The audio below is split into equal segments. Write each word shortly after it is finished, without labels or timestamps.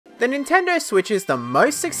The Nintendo Switch is the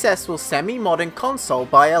most successful semi-modern console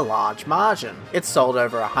by a large margin. It sold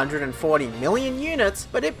over 140 million units,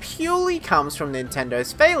 but it purely comes from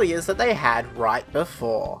Nintendo's failures that they had right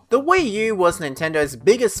before. The Wii U was Nintendo's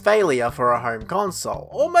biggest failure for a home console.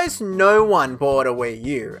 Almost no one bought a Wii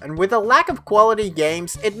U, and with a lack of quality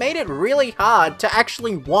games, it made it really hard to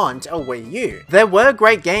actually want a Wii U. There were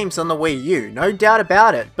great games on the Wii U, no doubt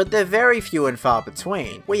about it, but they're very few and far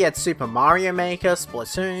between. We had Super Mario Maker,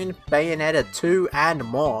 Splatoon, Bayonetta 2, and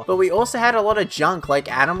more, but we also had a lot of junk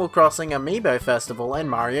like Animal Crossing Amiibo Festival and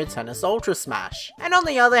Mario Tennis Ultra Smash. And on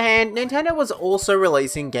the other hand, Nintendo was also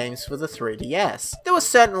releasing games for the 3DS. There was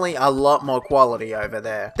certainly a lot more quality over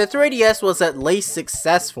there. The 3DS was at least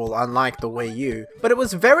successful, unlike the Wii U, but it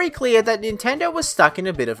was very clear that Nintendo was stuck in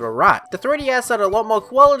a bit of a rut. The 3DS had a lot more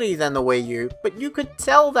quality than the Wii U, but you could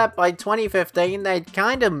tell that by 2015 they'd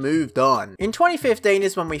kinda moved on. In 2015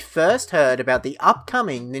 is when we first heard about the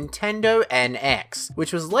upcoming Nintendo NX,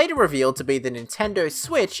 which was later revealed to be the Nintendo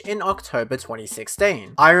Switch in October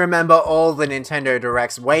 2016. I remember all the Nintendo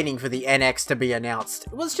Directs waiting for the NX to be announced.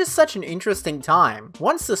 It was just such an interesting time.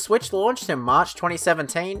 Once the Switch launched in March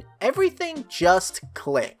 2017, everything just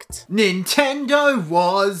clicked. Nintendo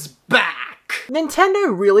was back!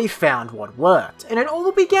 Nintendo really found what worked, and it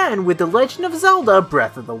all began with The Legend of Zelda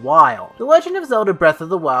Breath of the Wild. The Legend of Zelda Breath of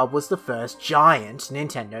the Wild was the first giant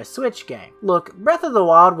Nintendo Switch game. Look, Breath of the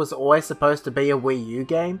Wild was always supposed to be a Wii U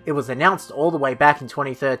game. It was announced all the way back in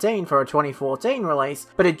 2013 for a 2014 release,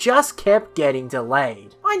 but it just kept getting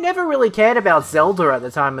delayed. I never really cared about Zelda at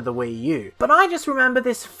the time of the Wii U, but I just remember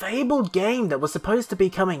this fabled game that was supposed to be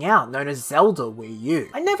coming out known as Zelda Wii U.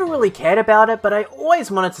 I never really cared about it, but I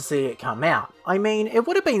always wanted to see it come out. I mean, it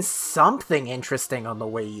would have been something interesting on the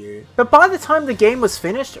Wii U. But by the time the game was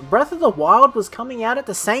finished, Breath of the Wild was coming out at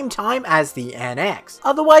the same time as the NX,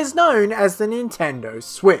 otherwise known as the Nintendo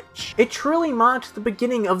Switch. It truly marked the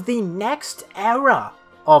beginning of the next era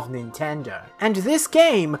of Nintendo. And this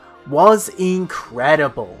game was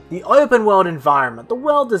incredible. The open world environment, the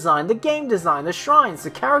world design, the game design, the shrines,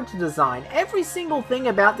 the character design, every single thing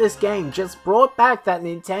about this game just brought back that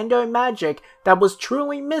Nintendo magic that was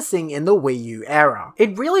truly missing in the Wii U era.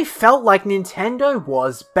 It really felt like Nintendo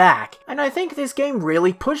was back, and I think this game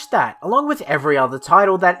really pushed that, along with every other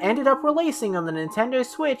title that ended up releasing on the Nintendo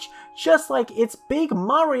Switch, just like its big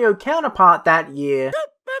Mario counterpart that year,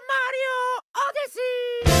 Super Mario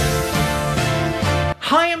Odyssey!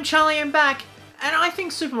 Hi, I'm Charlie, I'm back, and I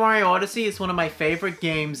think Super Mario Odyssey is one of my favorite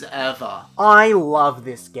games ever. I love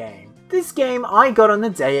this game. This game I got on the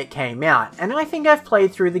day it came out, and I think I've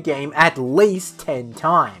played through the game at least 10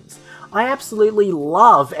 times. I absolutely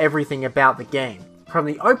love everything about the game. From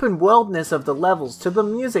the open worldness of the levels, to the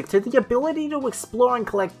music, to the ability to explore and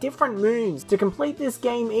collect different moons, to complete this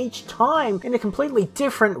game each time in a completely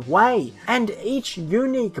different way, and each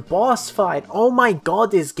unique boss fight. Oh my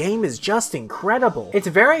god, this game is just incredible. It's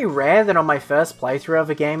very rare that on my first playthrough of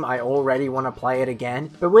a game I already want to play it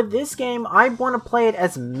again, but with this game I want to play it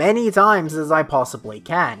as many times as I possibly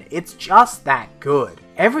can. It's just that good.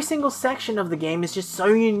 Every single section of the game is just so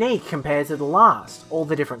unique compared to the last. All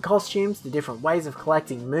the different costumes, the different ways of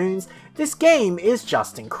collecting moons. This game is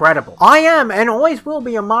just incredible. I am and always will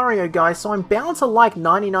be a Mario guy, so I'm bound to like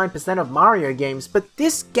 99% of Mario games, but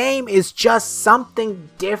this game is just something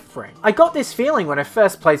different. I got this feeling when I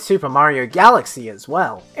first played Super Mario Galaxy as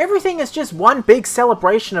well. Everything is just one big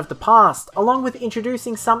celebration of the past, along with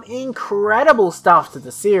introducing some incredible stuff to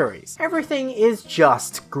the series. Everything is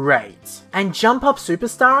just great. And Jump Up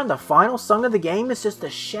Superstar and the final song of the game is just a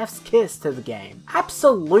chef's kiss to the game.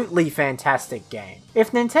 Absolutely fantastic game.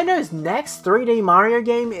 If Nintendo's next 3D Mario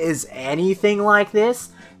game is anything like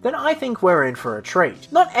this, then I think we're in for a treat.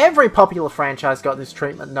 Not every popular franchise got this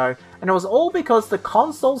treatment though, and it was all because the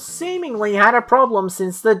console seemingly had a problem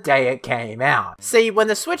since the day it came out. See, when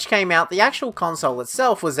the Switch came out, the actual console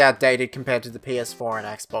itself was outdated compared to the PS4 and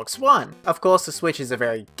Xbox One. Of course, the Switch is a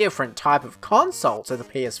very different type of console to the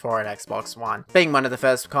PS4 and Xbox One, being one of the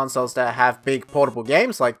first consoles to have big portable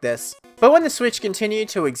games like this. But when the Switch continued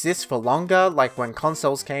to exist for longer, like when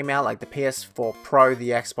consoles came out like the PS4 Pro,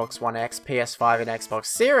 the Xbox One X, PS5 and Xbox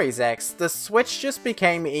Series X, the Switch just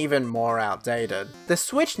became even more outdated. The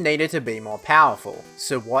Switch needed to be more powerful.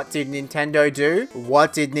 So what did Nintendo do?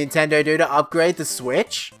 What did Nintendo do to upgrade the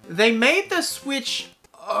Switch? They made the Switch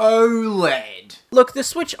OLED. Look, the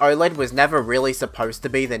Switch OLED was never really supposed to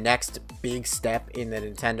be the next big step in the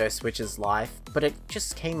Nintendo Switch's life, but it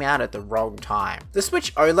just came out at the wrong time. The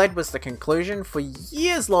Switch OLED was the conclusion for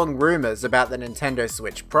years-long rumors about the Nintendo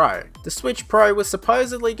Switch Pro. The Switch Pro was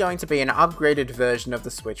supposedly going to be an upgraded version of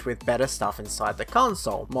the Switch with better stuff inside the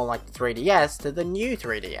console, more like the 3DS to the new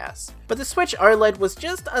 3DS. But the Switch OLED was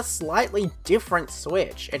just a slightly different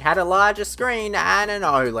Switch. It had a larger screen and an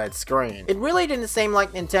OLED screen. It really didn't seem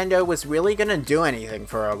like Nintendo was really gonna do anything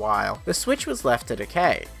for a while. The Switch was left to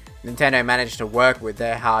decay. Nintendo managed to work with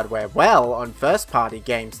their hardware well on first-party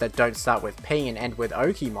games that don't start with P and end with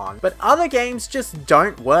Okimon, but other games just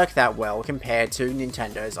don't work that well compared to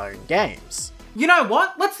Nintendo's own games. You know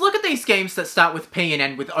what? Let's look at these games that start with P and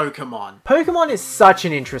end with Okamon. Pokemon is such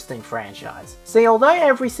an interesting franchise. See, although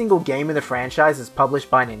every single game in the franchise is published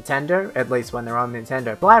by Nintendo, at least when they're on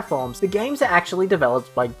Nintendo platforms, the games are actually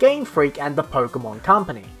developed by Game Freak and the Pokemon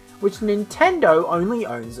Company, which Nintendo only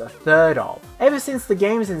owns a third of. Ever since the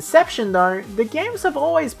game's inception though, the games have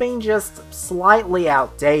always been just slightly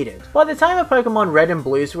outdated. By the time of Pokemon Red and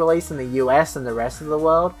Blue's release in the US and the rest of the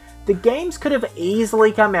world, the games could have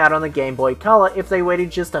easily come out on the Game Boy Color if they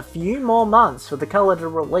waited just a few more months for the color to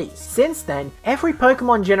release. Since then, every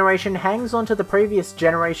Pokemon generation hangs onto the previous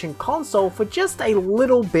generation console for just a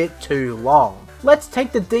little bit too long. Let's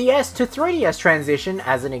take the DS to 3DS transition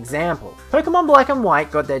as an example. Pokemon Black and White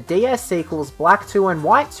got their DS sequels Black 2 and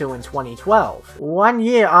White 2 in 2012, 1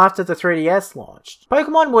 year after the 3DS launched.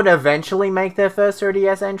 Pokemon would eventually make their first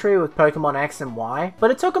 3DS entry with Pokemon X and Y, but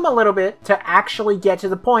it took them a little bit to actually get to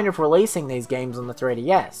the point of releasing these games on the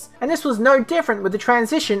 3DS. And this was no different with the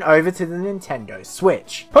transition over to the Nintendo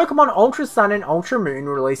Switch. Pokemon Ultra Sun and Ultra Moon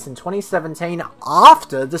released in 2017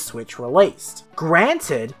 after the Switch released.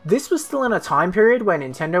 Granted, this was still in a time period where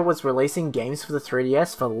Nintendo was releasing games for the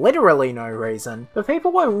 3DS for literally no reason, but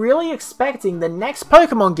people were really expecting the next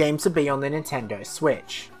Pokemon game to be on the Nintendo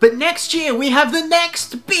Switch. But next year we have the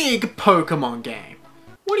next big Pokemon game.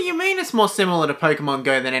 What do you mean it's more similar to Pokemon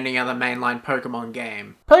Go than any other mainline Pokemon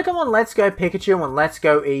game? Pokemon Let's Go Pikachu and Let's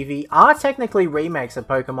Go Eevee are technically remakes of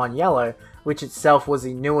Pokemon Yellow, which itself was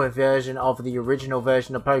a newer version of the original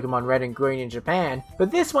version of Pokemon Red and Green in Japan, but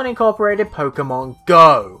this one incorporated Pokemon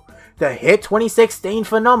Go, the hit 2016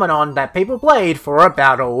 phenomenon that people played for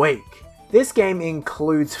about a week. This game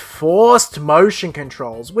includes forced motion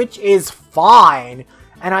controls, which is fine,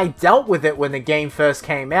 and I dealt with it when the game first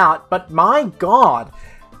came out, but my god,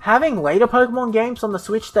 having later Pokemon games on the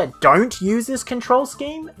Switch that don't use this control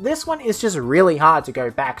scheme, this one is just really hard to go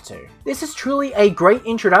back to. This is truly a great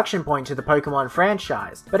introduction point to the Pokemon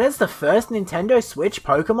franchise, but as the first Nintendo Switch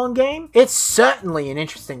Pokemon game, it's certainly an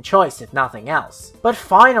interesting choice if nothing else. But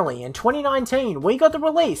finally, in 2019, we got the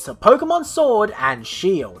release of Pokemon Sword and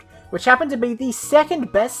Shield, which happened to be the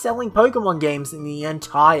second best-selling Pokemon games in the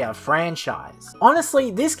entire franchise. Honestly,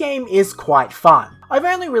 this game is quite fun. I've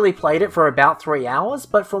only really played it for about 3 hours,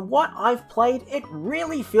 but from what I've played, it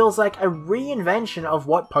really feels like a reinvention of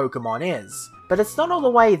what Pokemon is. But it's not all the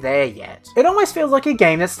way there yet. It almost feels like a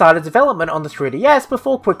game that started development on the 3DS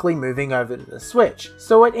before quickly moving over to the Switch.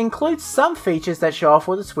 So it includes some features that show off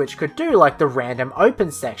what the Switch could do, like the random open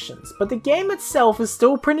sections, but the game itself is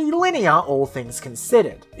still pretty linear, all things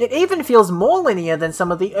considered. It even feels more linear than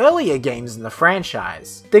some of the earlier games in the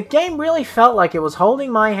franchise. The game really felt like it was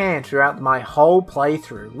holding my hand throughout my whole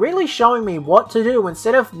playthrough, really showing me what to do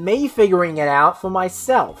instead of me figuring it out for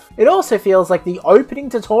myself. It also feels like the opening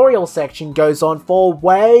tutorial section goes on for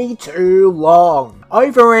way too long.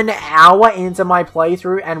 Over an hour into my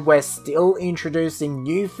playthrough and we're still introducing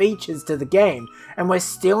new features to the game, and we're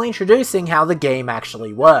still introducing how the game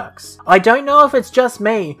actually works. I don't know if it's just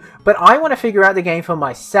me, but I want to figure out the game for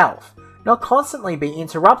myself, not constantly be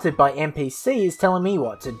interrupted by NPCs telling me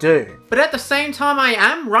what to do. But at the same time I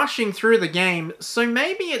am rushing through the game, so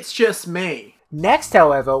maybe it's just me. Next,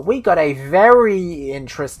 however, we got a very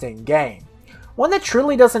interesting game. One that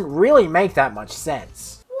truly doesn't really make that much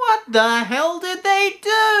sense. What the hell did they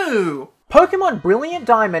do? Pokemon Brilliant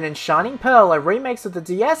Diamond and Shining Pearl are remakes of the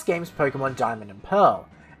DS games Pokemon Diamond and Pearl,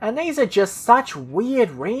 and these are just such weird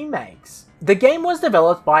remakes. The game was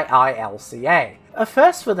developed by ILCA, a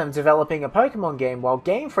first for them developing a Pokemon game while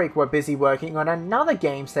Game Freak were busy working on another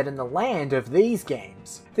game set in the land of these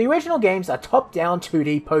games. The original games are top-down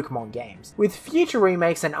 2D Pokemon games, with future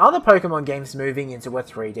remakes and other Pokemon games moving into a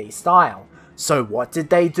 3D style. So what did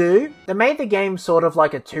they do? They made the game sort of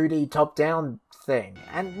like a 2D top-down thing,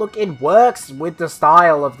 and look, it works with the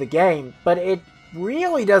style of the game, but it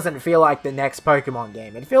really doesn't feel like the next Pokemon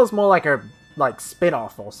game. It feels more like a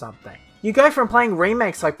spin-off or something. You go from playing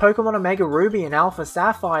remakes like Pokemon Omega Ruby and Alpha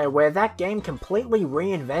Sapphire, where that game completely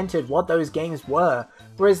reinvented what those games were,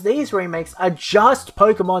 whereas these remakes are just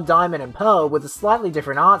Pokemon Diamond and Pearl with a slightly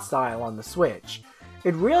different art style on the Switch.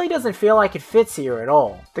 It really doesn't feel like it fits here at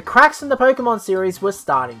all. The cracks in the Pokemon series were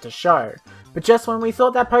starting to show, but just when we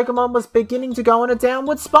thought that Pokemon was beginning to go on a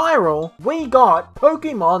downward spiral, we got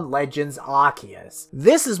Pokemon Legends Arceus.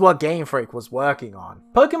 This is what Game Freak was working on.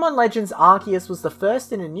 Pokemon Legends Arceus was the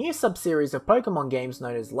first in a new subseries of Pokemon games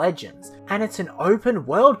known as Legends, and it's an open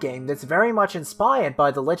world game that's very much inspired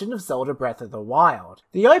by The Legend of Zelda Breath of the Wild.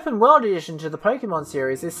 The open world addition to the Pokemon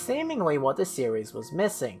series is seemingly what the series was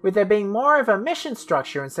missing, with there being more of a mission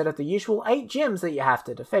structure instead of the usual 8 gyms that you have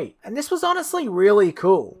to defeat. And this was honestly really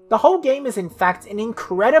cool. The whole game is in fact an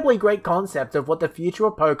incredibly great concept of what the future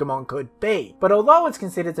of Pokemon could be, but although it's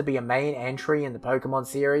considered to be a main entry in the Pokemon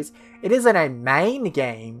series, it isn't a main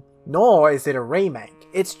game, nor is it a remake.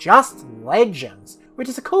 It's just Legends, which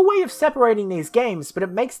is a cool way of separating these games, but it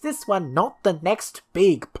makes this one not the next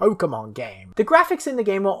big Pokemon game. The graphics in the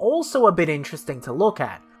game were also a bit interesting to look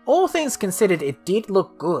at. All things considered, it did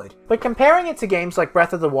look good, but comparing it to games like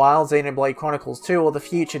Breath of the Wild, Xenoblade Chronicles 2, or the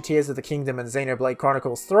future Tears of the Kingdom and Xenoblade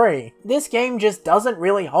Chronicles 3, this game just doesn't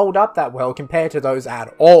really hold up that well compared to those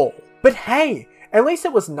at all. But hey, at least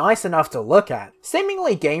it was nice enough to look at.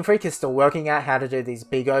 Seemingly Game Freak is still working out how to do these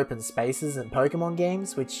big open spaces in Pokemon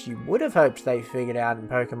games, which you would have hoped they figured out in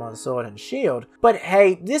Pokemon Sword and Shield, but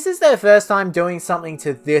hey, this is their first time doing something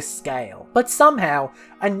to this scale. But somehow,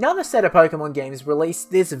 another set of Pokemon games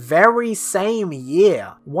released this very same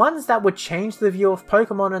year, ones that would change the view of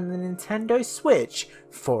Pokemon on the Nintendo Switch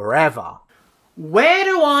forever. Where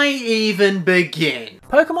do I even begin?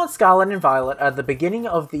 Pokemon Scarlet and Violet are the beginning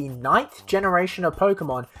of the 9th generation of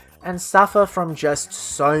Pokemon and suffer from just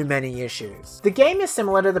so many issues. The game is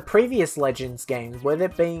similar to the previous Legends games, with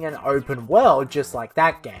it being an open world just like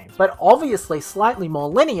that game, but obviously slightly more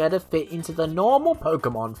linear to fit into the normal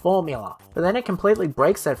Pokemon formula. But then it completely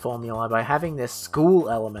breaks that formula by having this school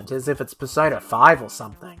element as if it's Persona 5 or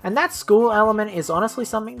something. And that school element is honestly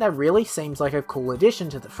something that really seems like a cool addition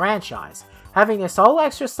to the franchise. Having this whole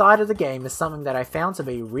extra side of the game is something that I found to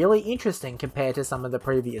be really interesting compared to some of the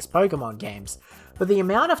previous Pokemon games, but the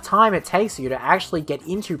amount of time it takes you to actually get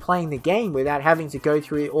into playing the game without having to go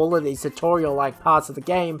through all of these tutorial-like parts of the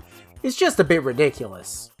game is just a bit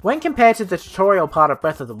ridiculous. When compared to the tutorial part of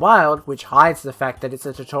Breath of the Wild, which hides the fact that it's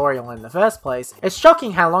a tutorial in the first place, it's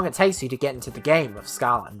shocking how long it takes you to get into the game of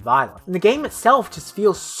Scarlet and Violet. And the game itself just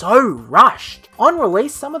feels so rushed. On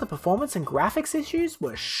release, some of the performance and graphics issues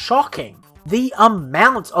were shocking. The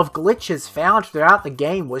amount of glitches found throughout the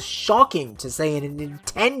game was shocking to see in a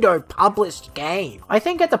Nintendo published game. I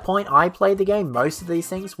think at the point I played the game, most of these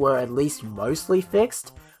things were at least mostly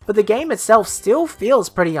fixed, but the game itself still feels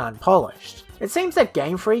pretty unpolished. It seems that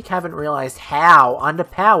Game Freak haven't realized how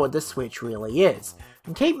underpowered the Switch really is,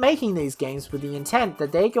 and keep making these games with the intent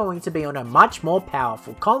that they're going to be on a much more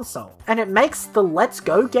powerful console. And it makes the Let's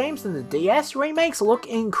Go games and the DS remakes look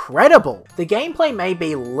incredible. The gameplay may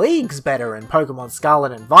be leagues better in Pokemon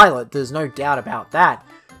Scarlet and Violet, there's no doubt about that,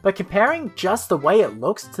 but comparing just the way it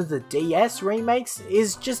looks to the DS remakes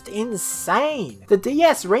is just insane. The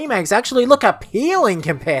DS remakes actually look appealing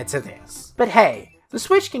compared to this. But hey, the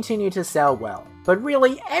Switch continued to sell well, but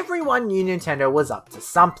really everyone knew Nintendo was up to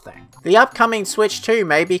something. The upcoming Switch 2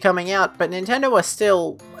 may be coming out, but Nintendo are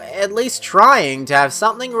still, at least trying to have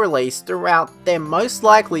something released throughout their most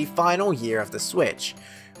likely final year of the Switch.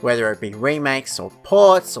 Whether it be remakes or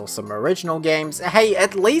ports or some original games, hey,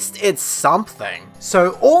 at least it's something.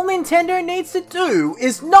 So all Nintendo needs to do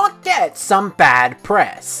is not get some bad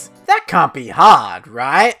press. That can't be hard,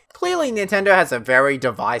 right? Clearly Nintendo has a very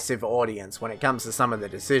divisive audience when it comes to some of the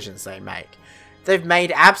decisions they make. They've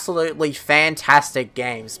made absolutely fantastic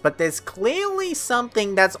games, but there's clearly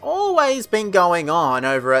something that's always been going on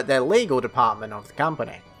over at their legal department of the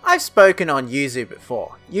company. I've spoken on Yuzu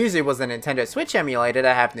before. Yuzu was a Nintendo Switch emulator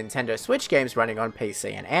to have Nintendo Switch games running on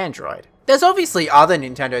PC and Android. There's obviously other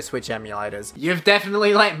Nintendo Switch emulators, you've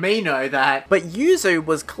definitely let me know that, but Yuzu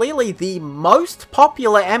was clearly the most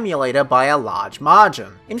popular emulator by a large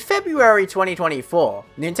margin. In February 2024,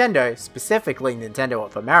 Nintendo, specifically Nintendo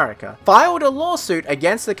of America, filed a lawsuit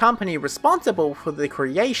against the company responsible for the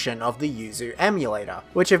creation of the Yuzu emulator,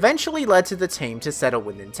 which eventually led to the team to settle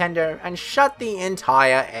with Nintendo and shut the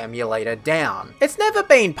entire emulator down. It's never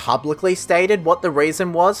been publicly stated what the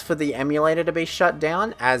reason was for the emulator to be shut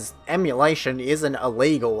down, as emulators emulation isn't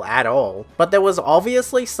illegal at all, but there was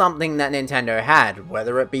obviously something that Nintendo had,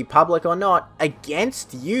 whether it be public or not,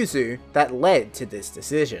 against Yuzu that led to this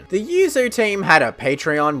decision. The Yuzu team had a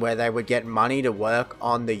Patreon where they would get money to work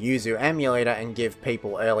on the Yuzu emulator and give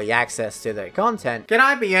people early access to their content. Can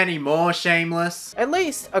I be any more shameless? At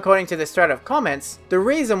least, according to this thread of comments, the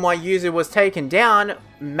reason why Yuzu was taken down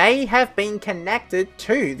may have been connected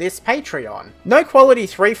to this Patreon. No Quality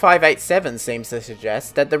 3587 seems to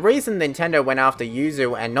suggest that the reason Nintendo went after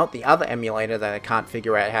Yuzu and not the other emulator that I can't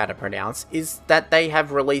figure out how to pronounce is that they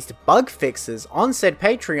have released bug fixes on said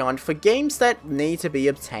Patreon for games that need to be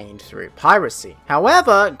obtained through piracy.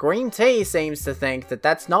 However, Green Tea seems to think that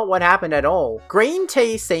that's not what happened at all. Green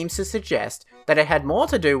Tea seems to suggest that it had more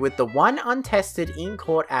to do with the one untested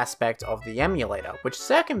in-court aspect of the emulator, which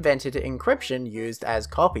circumvented encryption used as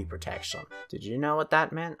copy protection. Did you know what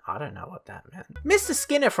that meant? I don't know what that meant. Mr.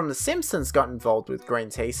 Skinner from The Simpsons got involved with Green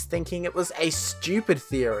Tea, thinking it was a stupid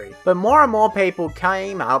theory, but more and more people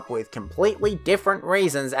came up with completely different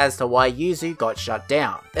reasons as to why Yuzu got shut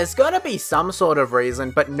down. There's gotta be some sort of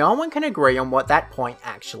reason, but no one can agree on what that point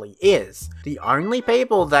actually is. The only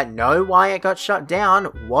people that know why it got shut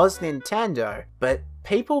down was Nintendo, but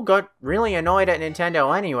people got really annoyed at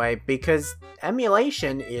Nintendo anyway because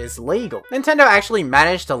emulation is legal. Nintendo actually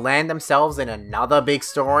managed to land themselves in another big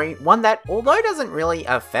story, one that, although doesn't really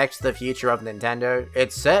affect the future of Nintendo,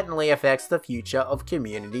 it certainly affects the future of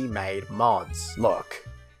community-made mods. Look,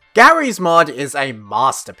 Gary's mod is a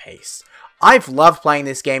masterpiece. I've loved playing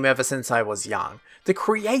this game ever since I was young. The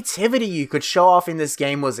creativity you could show off in this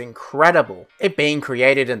game was incredible. It being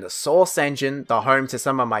created in the Source engine, the home to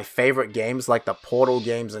some of my favorite games like the Portal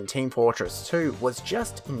games and Team Fortress 2, was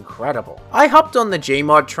just incredible. I hopped on the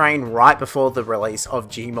Gmod train right before the release of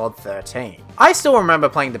Gmod 13. I still remember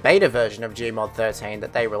playing the beta version of Gmod 13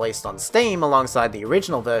 that they released on Steam alongside the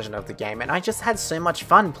original version of the game, and I just had so much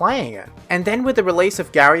fun playing it. And then with the release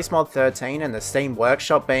of Garry's Mod 13 and the Steam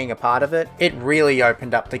Workshop being a part of it, it really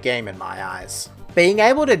opened up the game in my eyes. Being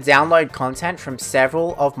able to download content from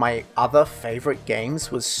several of my other favorite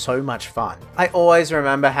games was so much fun. I always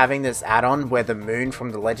remember having this add-on where the moon from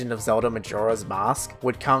the Legend of Zelda Majora's Mask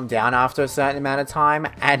would come down after a certain amount of time,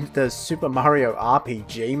 and the Super Mario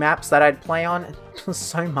RPG maps that I'd play on. There was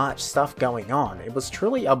so much stuff going on. It was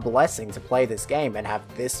truly a blessing to play this game and have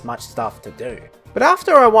this much stuff to do. But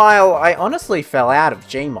after a while, I honestly fell out of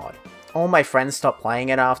Gmod. All my friends stopped playing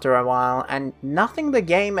it after a while, and nothing the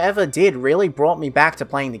game ever did really brought me back to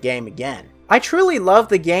playing the game again. I truly loved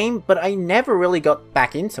the game, but I never really got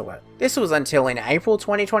back into it. This was until in April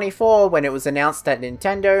 2024 when it was announced that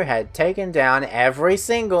Nintendo had taken down every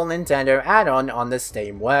single Nintendo add-on on the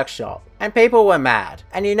Steam Workshop. And people were mad.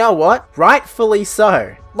 And you know what? Rightfully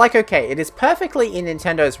so. Like, okay, it is perfectly in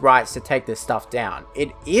Nintendo's rights to take this stuff down. It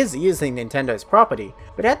is using Nintendo's property,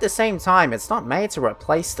 but at the same time, it's not made to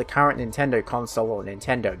replace the current Nintendo console or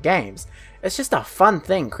Nintendo games. It's just a fun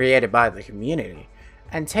thing created by the community.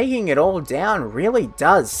 And taking it all down really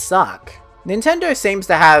does suck. Nintendo seems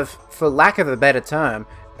to have, for lack of a better term,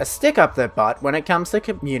 a stick up their butt when it comes to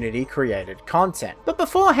community created content. But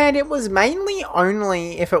beforehand it was mainly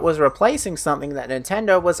only if it was replacing something that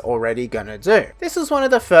Nintendo was already gonna do. This was one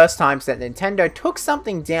of the first times that Nintendo took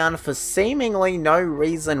something down for seemingly no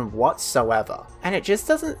reason whatsoever. And it just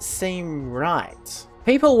doesn't seem right.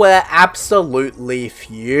 People were absolutely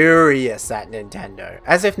furious at Nintendo,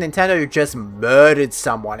 as if Nintendo just murdered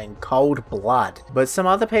someone in cold blood. But some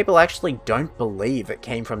other people actually don't believe it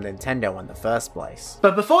came from Nintendo in the first place.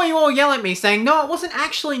 But before you all yell at me saying, no, it wasn't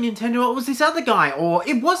actually Nintendo, it was this other guy, or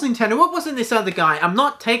it was Nintendo, it wasn't this other guy, I'm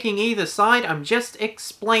not taking either side, I'm just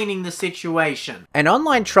explaining the situation. An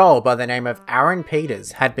online troll by the name of Aaron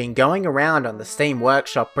Peters had been going around on the Steam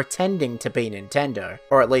Workshop pretending to be Nintendo,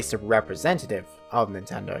 or at least a representative of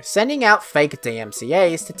Nintendo, sending out fake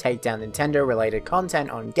DMCAs to take down Nintendo related content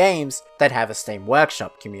on games that have a Steam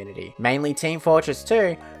Workshop community, mainly Team Fortress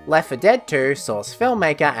 2, Left 4 Dead 2, Source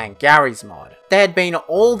Filmmaker, and Garry's Mod. There had been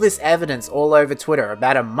all this evidence all over Twitter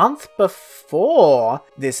about a month before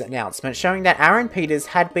this announcement showing that Aaron Peters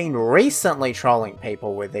had been recently trolling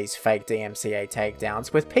people with these fake DMCA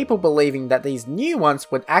takedowns, with people believing that these new ones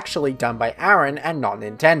were actually done by Aaron and not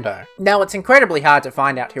Nintendo. Now, it's incredibly hard to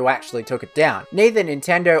find out who actually took it down. Neither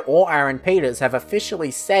Nintendo or Aaron Peters have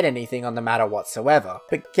officially said anything on the matter whatsoever.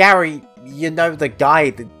 But Gary, you know, the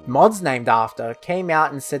guy the mod's named after, came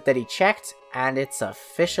out and said that he checked and it's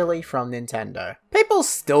officially from Nintendo. People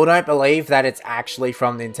still don't believe that it's actually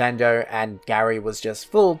from Nintendo and Gary was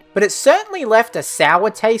just fooled, but it certainly left a sour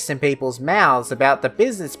taste in people's mouths about the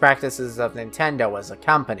business practices of Nintendo as a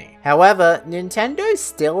company. However, Nintendo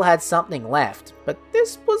still had something left, but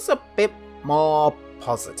this was a bit more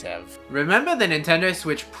positive. Remember the Nintendo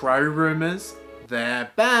Switch Pro rumors?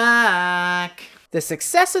 They're back! The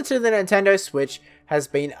successor to the Nintendo Switch has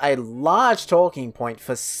been a large talking point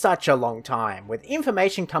for such a long time, with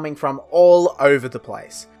information coming from all over the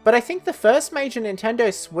place. But I think the first major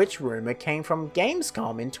Nintendo Switch rumor came from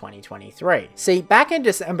Gamescom in 2023. See, back in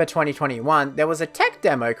December 2021, there was a tech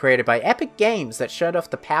demo created by Epic Games that showed off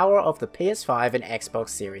the power of the PS5 and Xbox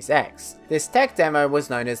Series X. This tech demo was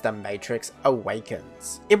known as The Matrix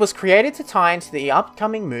Awakens. It was created to tie into the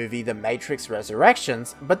upcoming movie The Matrix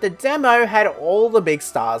Resurrections, but the demo had all the big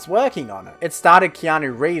stars working on it. It started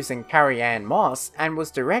Keanu Reeves and Carrie-Anne Moss, and was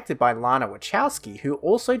directed by Lana Wachowski, who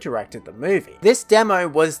also directed the movie. This demo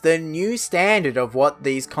was the new standard of what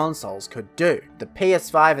these consoles could do. The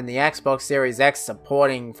PS5 and the Xbox Series X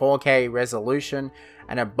supporting 4K resolution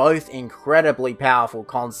and are both incredibly powerful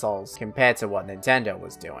consoles compared to what Nintendo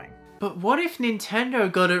was doing. But what if Nintendo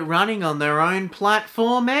got it running on their own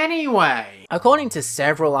platform anyway? According to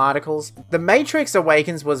several articles, The Matrix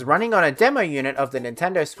Awakens was running on a demo unit of the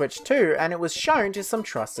Nintendo Switch 2 and it was shown to some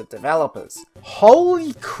trusted developers.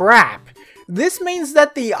 Holy crap! This means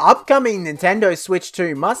that the upcoming Nintendo Switch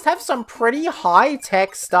 2 must have some pretty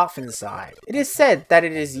high-tech stuff inside. It is said that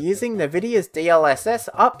it is using NVIDIA's DLSS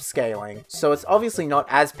upscaling, so it's obviously not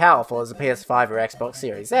as powerful as a PS5 or Xbox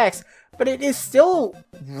Series X, but it is still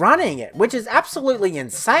running it, which is absolutely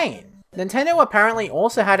insane. Nintendo apparently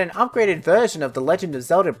also had an upgraded version of The Legend of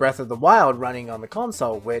Zelda Breath of the Wild running on the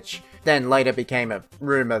console, which then later became a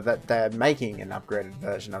rumor that they're making an upgraded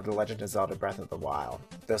version of The Legend of Zelda Breath of the Wild.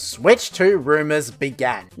 The Switch 2 rumors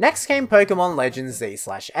began. Next came Pokemon Legends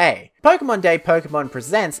Z/A. Pokemon Day Pokemon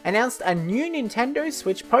Presents announced a new Nintendo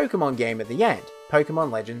Switch Pokemon game at the end.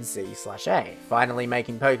 Pokemon Legends Z/A, finally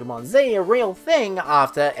making Pokemon Z a real thing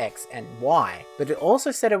after X and Y, but it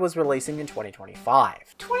also said it was releasing in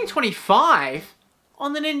 2025. 2025?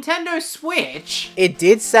 On the Nintendo Switch? It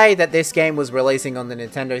did say that this game was releasing on the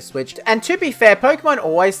Nintendo Switch, and to be fair, Pokemon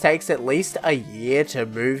always takes at least a year to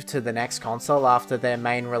move to the next console after their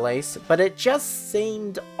main release, but it just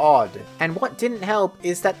seemed odd. And what didn't help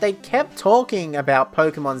is that they kept talking about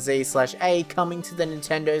Pokemon Z/A coming to the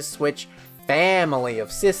Nintendo Switch family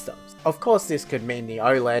of systems. Of course this could mean the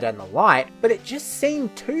OLED and the Lite, but it just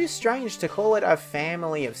seemed too strange to call it a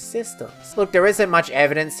family of systems. Look, there isn't much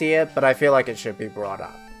evidence here, but I feel like it should be brought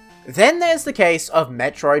up. Then there's the case of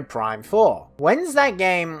Metroid Prime 4. When's that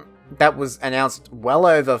game that was announced well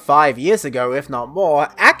over 5 years ago, if not more,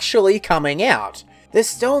 actually coming out? There's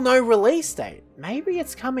still no release date. Maybe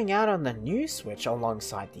it's coming out on the new Switch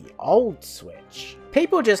alongside the old Switch.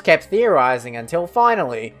 People just kept theorizing until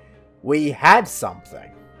finally, we had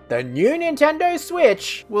something. The new Nintendo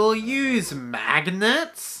Switch will use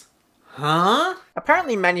magnets? Huh?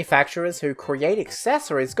 Apparently manufacturers who create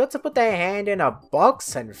accessories got to put their hand in a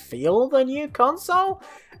box and feel the new console,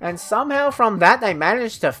 and somehow from that they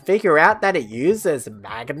managed to figure out that it uses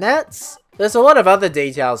magnets? There's a lot of other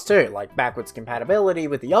details too, like backwards compatibility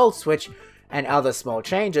with the old Switch and other small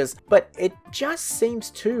changes, but it just seems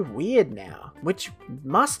too weird now, which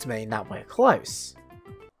must mean that we're close.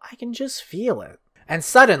 I can just feel it. And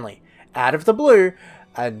suddenly, out of the blue,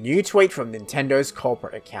 a new tweet from Nintendo's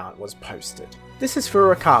corporate account was posted. This is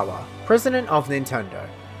Furukawa, president of Nintendo.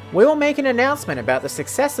 We will make an announcement about the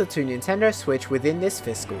successor to Nintendo Switch within this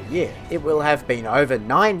fiscal year. It will have been over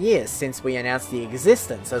 9 years since we announced the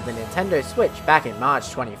existence of the Nintendo Switch back in March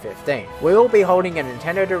 2015. We will be holding a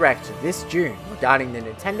Nintendo Direct this June regarding the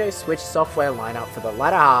Nintendo Switch software lineup for the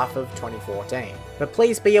latter half of 2014. But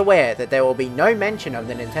please be aware that there will be no mention of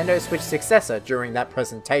the Nintendo Switch successor during that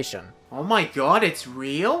presentation. Oh my god, it's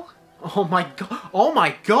real? Oh my god, oh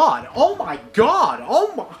my god, oh my god,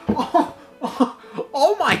 oh my...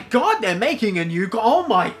 Oh my god, they're making a new oh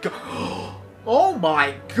my god. Oh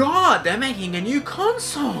my god, they're making a new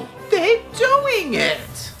console. They're doing it.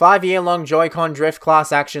 5-year-long Joy-Con drift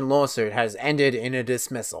class action lawsuit has ended in a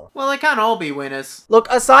dismissal. Well, they can't all be winners. Look,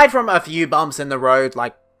 aside from a few bumps in the road,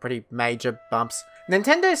 like pretty major bumps,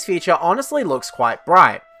 Nintendo's future honestly looks quite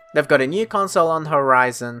bright. They've got a new console on the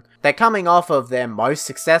horizon, they're coming off of their most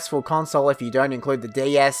successful console if you don't include the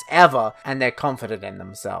DS ever, and they're confident in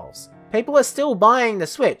themselves. People are still buying the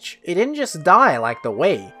Switch. It didn't just die like the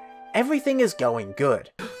Wii. Everything is going good.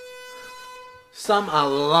 Some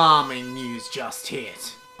alarming news just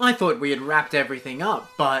hit. I thought we had wrapped everything up,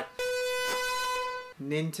 but...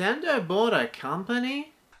 Nintendo bought a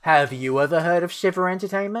company? Have you ever heard of Shiver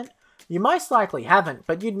Entertainment? You most likely haven't,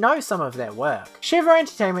 but you'd know some of their work. Shiver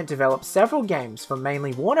Entertainment developed several games for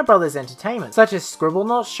mainly Warner Bros. Entertainment, such as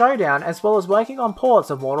Scribblenauts Showdown, as well as working on ports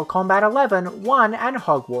of Mortal Kombat 11, 1 and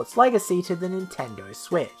Hogwarts Legacy to the Nintendo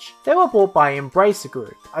Switch. They were bought by Embracer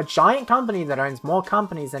Group, a giant company that owns more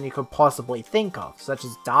companies than you could possibly think of, such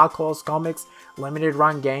as Dark Horse Comics, Limited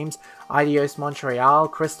Run Games, Eidos Montreal,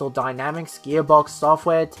 Crystal Dynamics, Gearbox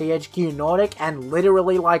Software, THQ Nordic, and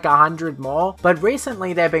literally like 100 more. But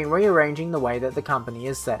recently they've been rearranging the way that the company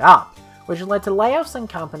is set up, which led to layoffs and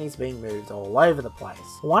companies being moved all over the place.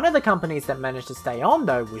 One of the companies that managed to stay on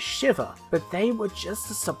though was Shiver, but they were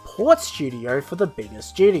just a support studio for the bigger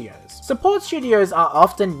studios. Support studios are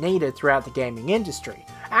often needed throughout the gaming industry.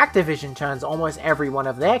 Activision turns almost every one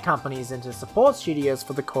of their companies into support studios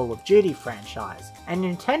for the Call of Duty franchise, and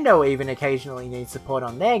Nintendo even occasionally needs support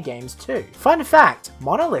on their games too. Fun fact,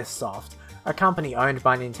 Monolith Soft, a company owned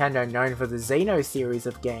by Nintendo known for the Xeno series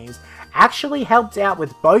of games, actually helped out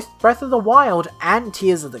with both Breath of the Wild and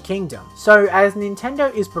Tears of the Kingdom. So as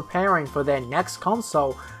Nintendo is preparing for their next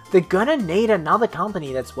console, they're gonna need another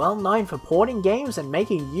company that's well known for porting games and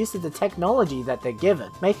making use of the technology that they're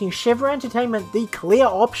given, making Shiver Entertainment the clear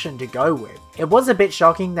option to go with. It was a bit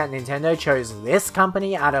shocking that Nintendo chose this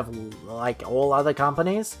company out of like all other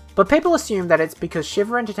companies, but people assume that it's because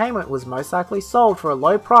Shiver Entertainment was most likely sold for a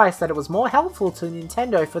low price that it was more helpful to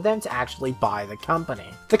Nintendo for them to actually buy the company.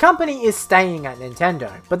 The company is staying at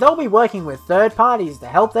Nintendo, but they'll be working with third parties to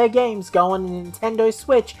help their games go on the Nintendo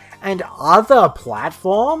Switch and other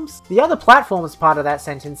platforms? The other platforms part of that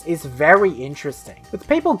sentence is very interesting, with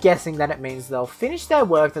people guessing that it means they'll finish their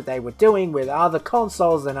work that they were doing with other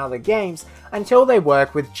consoles and other games until they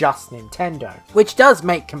work with just Nintendo, which does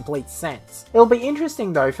make complete sense. It'll be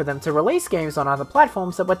interesting though for them to release games on other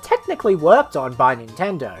platforms that were technically worked on by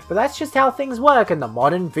Nintendo, but that's just how things work in the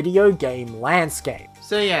modern video game landscape.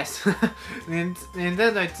 So yes,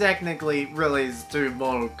 Nintendo technically released 2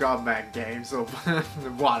 Mortal Kombat games or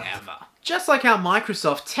whatever. Just like how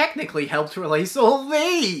Microsoft technically helped release all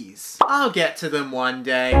these. I'll get to them one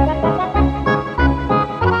day.